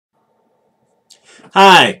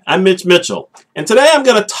Hi, I'm Mitch Mitchell, and today I'm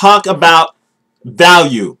going to talk about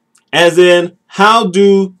value, as in how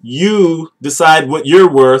do you decide what you're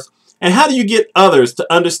worth, and how do you get others to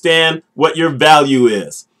understand what your value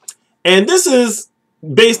is. And this is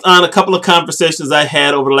based on a couple of conversations I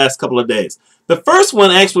had over the last couple of days. The first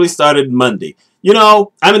one actually started Monday. You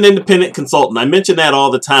know, I'm an independent consultant. I mention that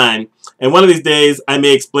all the time, and one of these days I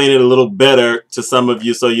may explain it a little better to some of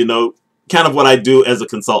you so you know kind of what I do as a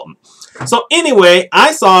consultant. So anyway,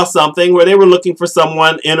 I saw something where they were looking for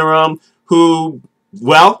someone interim who,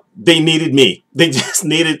 well, they needed me. They just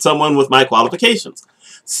needed someone with my qualifications.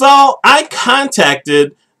 So I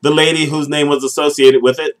contacted the lady whose name was associated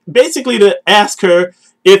with it, basically to ask her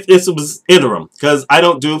if this was interim, because I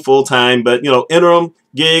don't do full-time, but, you know, interim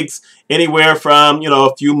gigs anywhere from, you know,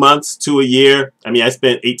 a few months to a year. I mean, I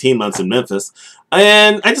spent 18 months in Memphis,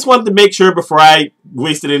 and I just wanted to make sure before I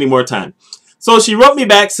wasted any more time. So she wrote me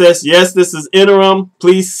back, says, yes, this is interim.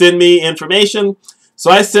 Please send me information.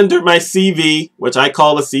 So I sent her my CV, which I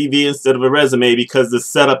call a CV instead of a resume because the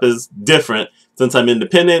setup is different. Since I'm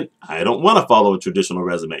independent, I don't want to follow a traditional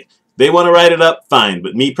resume. They want to write it up, fine.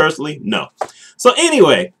 But me personally, no. So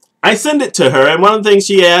anyway, I sent it to her. And one of the things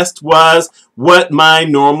she asked was what my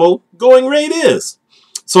normal going rate is.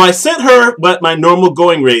 So I sent her what my normal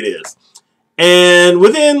going rate is. And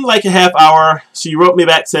within like a half hour, she wrote me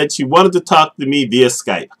back, said she wanted to talk to me via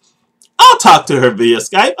Skype. I'll talk to her via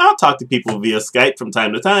Skype. I'll talk to people via Skype from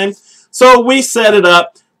time to time. So we set it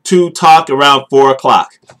up to talk around 4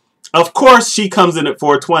 o'clock. Of course, she comes in at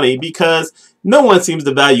 4:20 because no one seems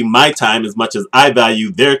to value my time as much as I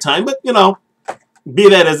value their time. But, you know, be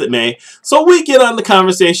that as it may. So we get on the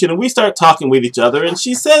conversation and we start talking with each other. And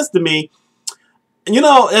she says to me, you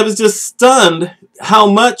know, I was just stunned how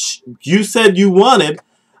much you said you wanted.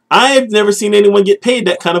 I've never seen anyone get paid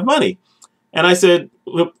that kind of money. And I said,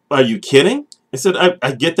 are you kidding? I said,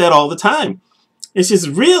 I get that all the time. And she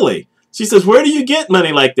says, really? She says, where do you get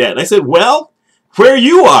money like that? And I said, well, where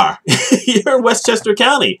you are. You're in Westchester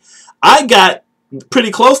County. I got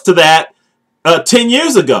pretty close to that 10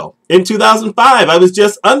 years ago. In 2005, I was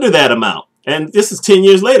just under that amount. And this is 10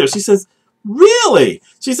 years later. She says, really?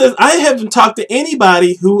 She says, I haven't talked to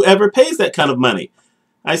anybody who ever pays that kind of money.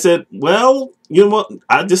 I said, well, you know what?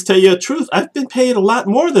 I'll just tell you the truth. I've been paid a lot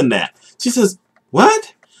more than that. She says,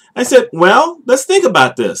 what? I said, well, let's think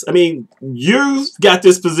about this. I mean, you've got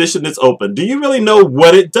this position that's open. Do you really know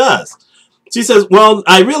what it does? She says, well,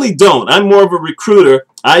 I really don't. I'm more of a recruiter.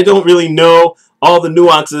 I don't really know all the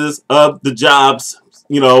nuances of the jobs,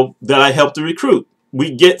 you know, that I help to recruit.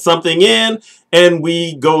 We get something in and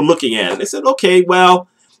we go looking at it. I said, okay, well,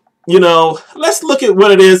 you know, let's look at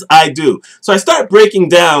what it is I do. So I start breaking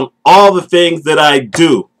down all the things that I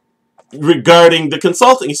do regarding the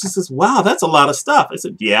consulting. And she says, wow, that's a lot of stuff. I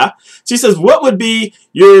said, yeah. She says, what would be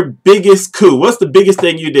your biggest coup? What's the biggest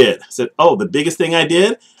thing you did? I said, oh, the biggest thing I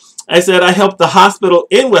did? I said, I helped the hospital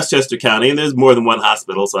in Westchester County, and there's more than one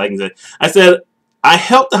hospital, so I can say, I said, I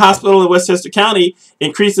helped the hospital in Westchester County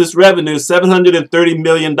increase its revenue $730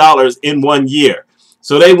 million in 1 year.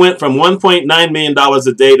 So they went from $1.9 million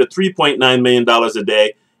a day to $3.9 million a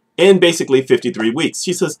day in basically 53 weeks.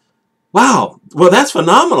 She says, wow, well, that's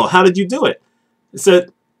phenomenal. How did you do it? I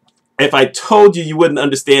said, if I told you, you wouldn't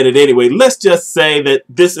understand it anyway. Let's just say that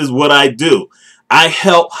this is what I do. I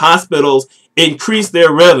help hospitals increase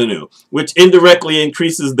their revenue, which indirectly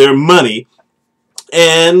increases their money.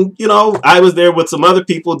 And, you know, I was there with some other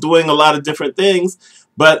people doing a lot of different things,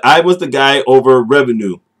 but I was the guy over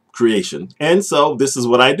revenue creation. And so this is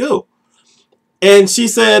what I do. And she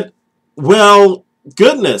said, well,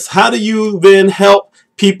 goodness, how do you then help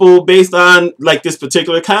people based on like this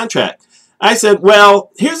particular contract? I said,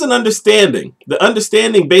 well, here's an understanding. The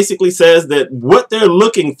understanding basically says that what they're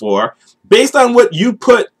looking for, based on what you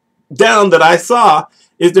put down that I saw,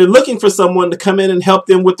 is they're looking for someone to come in and help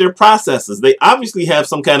them with their processes. They obviously have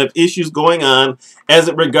some kind of issues going on as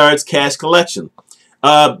it regards cash collection.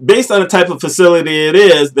 Based on the type of facility it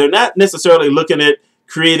is, they're not necessarily looking at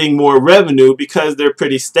creating more revenue because they're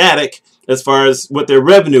pretty static as far as what their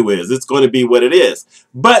revenue is. It's going to be what it is.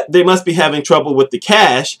 But they must be having trouble with the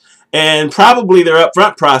cash, and probably their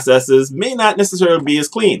upfront processes may not necessarily be as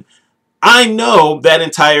clean. I know that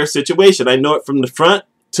entire situation. I know it from the front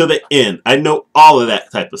to the end. I know all of that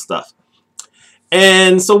type of stuff.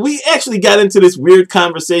 And so we actually got into this weird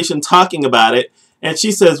conversation talking about it. And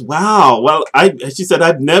she says, wow, well, she said,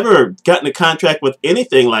 I've never gotten a contract with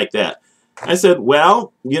anything like that. I said,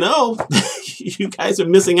 well, you know, you guys are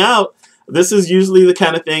missing out. This is usually the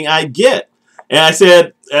kind of thing I get. And I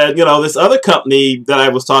said, you know, this other company that I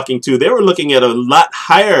was talking to, they were looking at a lot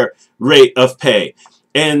higher rate of pay.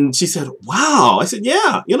 And she said, wow. I said,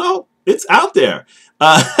 yeah, you know, it's out there.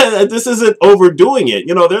 This isn't overdoing it.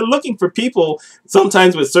 You know, they're looking for people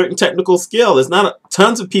sometimes with certain technical skill. There's not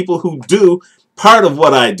tons of people who do part of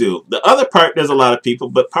what I do. The other part, there's a lot of people,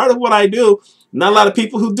 but part of what I do, not a lot of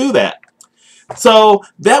people who do that. So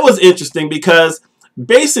that was interesting because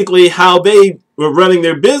basically how they were running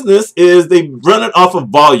their business is they run it off of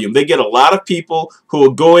volume. They get a lot of people who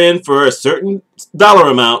will go in for a certain dollar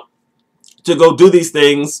amount to go do these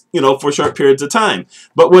things, you know, for short periods of time.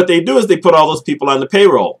 But what they do is they put all those people on the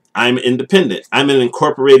payroll. I'm independent. I'm an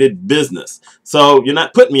incorporated business. So you're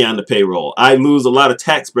not putting me on the payroll. I lose a lot of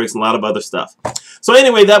tax breaks and a lot of other stuff. So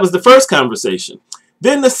anyway, that was the first conversation.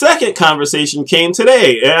 Then the second conversation came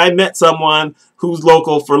today, and I met someone who's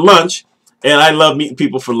local for lunch. And I love meeting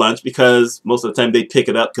people for lunch because most of the time they pick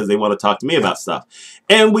it up because they want to talk to me about stuff.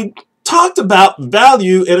 And we talked about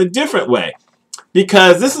value in a different way.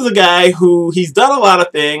 Because this is a guy who he's done a lot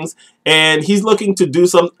of things and he's looking to do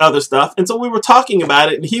some other stuff. And so we were talking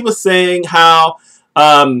about it, and he was saying how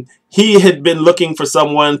he had been looking for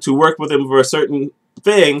someone to work with him for a certain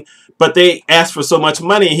thing, but they asked for so much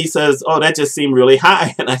money. He says, oh, that just seemed really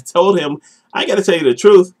high. And I told him, I got to tell you the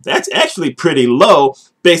truth, that's actually pretty low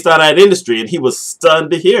based on that industry. And he was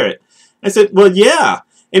stunned to hear it. I said, well, yeah.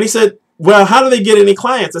 And he said, well, how do they get any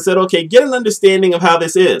clients? I said, okay, get an understanding of how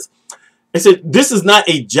this is. I said, this is not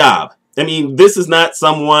a job. I mean, this is not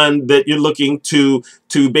someone that you're looking to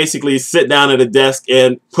basically sit down at a desk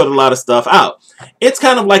and put a lot of stuff out. It's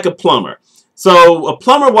kind of like a plumber. So a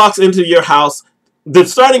plumber walks into your house. The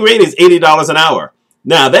starting rate is $80 an hour.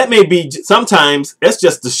 Now, that may be sometimes that's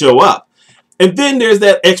just to show up. And then there's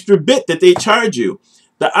that extra bit that they charge you.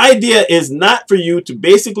 The idea is not for you to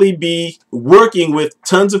basically be working with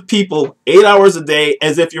tons of people 8 hours a day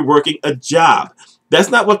as if you're working a job. That's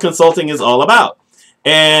not what consulting is all about.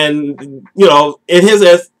 And, you know, in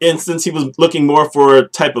his instance, he was looking more for a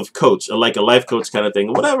type of coach, like a life coach kind of thing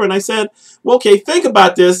or whatever. And I said, well, okay, think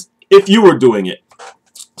about this if you were doing it.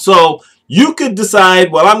 So you could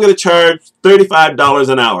decide, well, I'm going to charge $35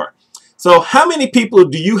 an hour. So how many people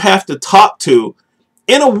do you have to talk to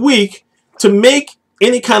in a week to make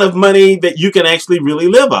any kind of money that you can actually really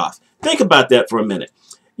live off? Think about that for a minute.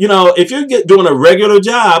 You know, if you're doing a regular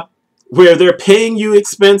job, where they're paying you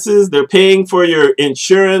expenses, they're paying for your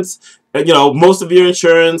insurance, you know, most of your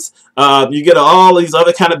insurance, you get all these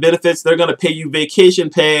other kind of benefits, they're going to pay you vacation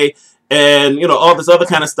pay and, you know, all this other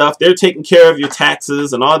kind of stuff. They're taking care of your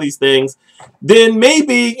taxes and all these things. Then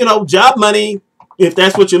maybe, you know, job money, if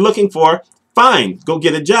that's what you're looking for, fine, go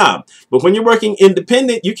get a job. But when you're working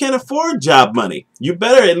independent, you can't afford job money. You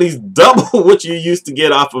better at least double what you used to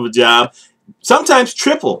get off of a job, sometimes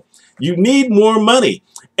triple. You need more money.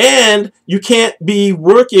 And you can't be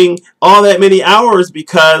working all that many hours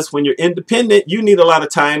because when you're independent, you need a lot of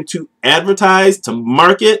time to advertise, to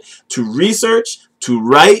market, to research, to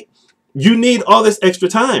write. You need all this extra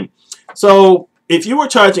time. So if you were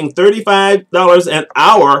charging $35 an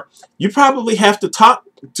hour, you probably have to talk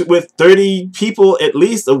with 30 people at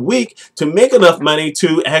least a week to make enough money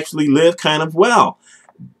to actually live kind of well.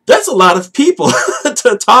 That's a lot of people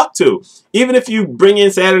to talk to. Even if you bring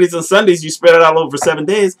in Saturdays and Sundays, you spread it out over 7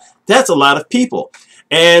 days, that's a lot of people.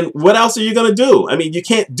 And what else are you going to do? I mean, you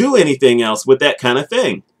can't do anything else with that kind of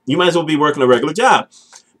thing. You might as well be working a regular job.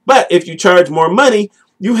 But if you charge more money,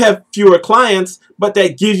 you have fewer clients, but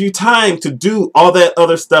that gives you time to do all that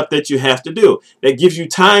other stuff that you have to do. That gives you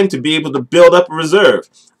time to be able to build up a reserve.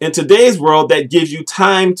 In today's world, that gives you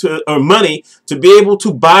time to, or money to be able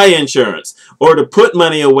to buy insurance or to put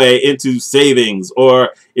money away into savings,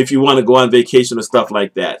 or if you want to go on vacation or stuff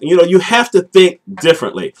like that. You know, you have to think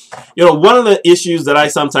differently. You know, one of the issues that I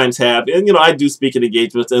sometimes have, and you know, I do speaking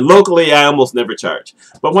engagements, and locally I almost never charge.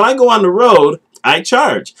 But when I go on the road, I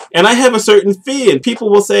charge. And I have a certain fee, and people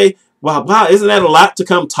will say, wow, isn't that a lot to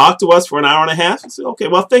come talk to us for an hour and a half? I say, okay,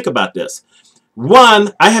 well, think about this.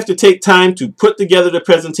 One, I have to take time to put together the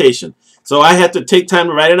presentation. So I have to take time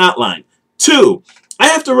to write an outline. Two, I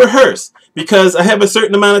have to rehearse because I have a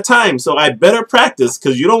certain amount of time. So I better practice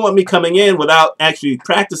because you don't want me coming in without actually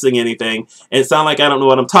practicing anything and sound like I don't know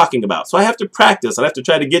what I'm talking about. So I have to practice. I have to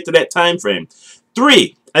try to get to that time frame.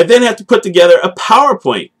 Three, I then have to put together a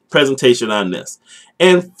PowerPoint presentation on this.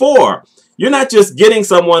 And four, you're not just getting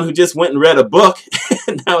someone who just went and read a book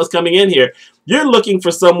and now is coming in here. You're looking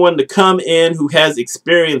for someone to come in who has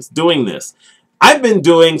experience doing this. I've been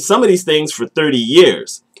doing some of these things for 30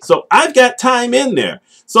 years. So I've got time in there.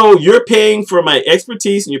 So you're paying for my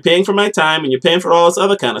expertise and you're paying for my time and you're paying for all this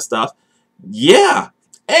other kind of stuff. Yeah.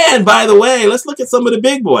 And by the way, let's look at some of the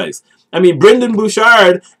big boys. I mean, Brendan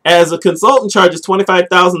Bouchard, as a consultant, charges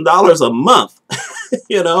 $25,000 a month.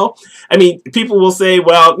 You know, I mean, people will say,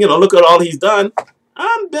 well, you know, look at all he's done.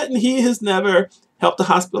 I'm betting he has never helped the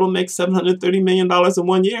hospital make $730 million in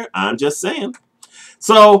 1 year. I'm just saying.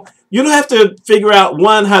 So you don't have to figure out,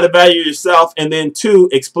 one, how to value yourself, and then two,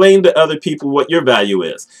 explain to other people what your value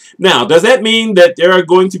is. Now, does that mean that there are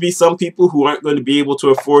going to be some people who aren't going to be able to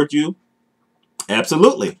afford you?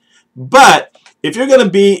 Absolutely. But if you're going to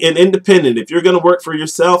be an independent, if you're going to work for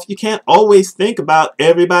yourself, you can't always think about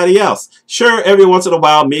everybody else. Sure, every once in a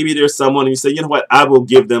while, maybe there's someone and you say, you know what, I will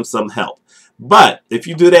give them some help. But if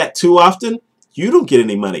you do that too often, you don't get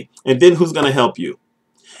any money. And then who's going to help you?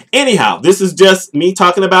 Anyhow, this is just me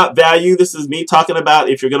talking about value. This is me talking about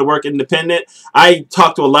if you're going to work independent. I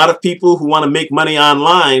talk to a lot of people who want to make money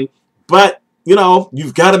online, but, you know,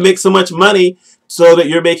 you've got to make so much money so that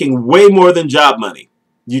you're making way more than job money.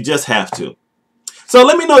 You just have to. So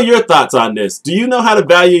let me know your thoughts on this. Do you know how to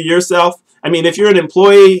value yourself? I mean, if you're an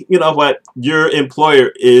employee, you know what? Your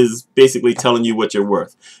employer is basically telling you what you're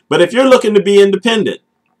worth. But if you're looking to be independent,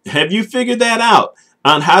 have you figured that out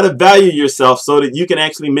on how to value yourself so that you can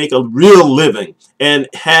actually make a real living and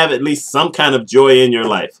have at least some kind of joy in your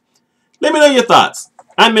life? Let me know your thoughts.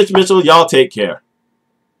 I'm Mitch Mitchell. Y'all take care.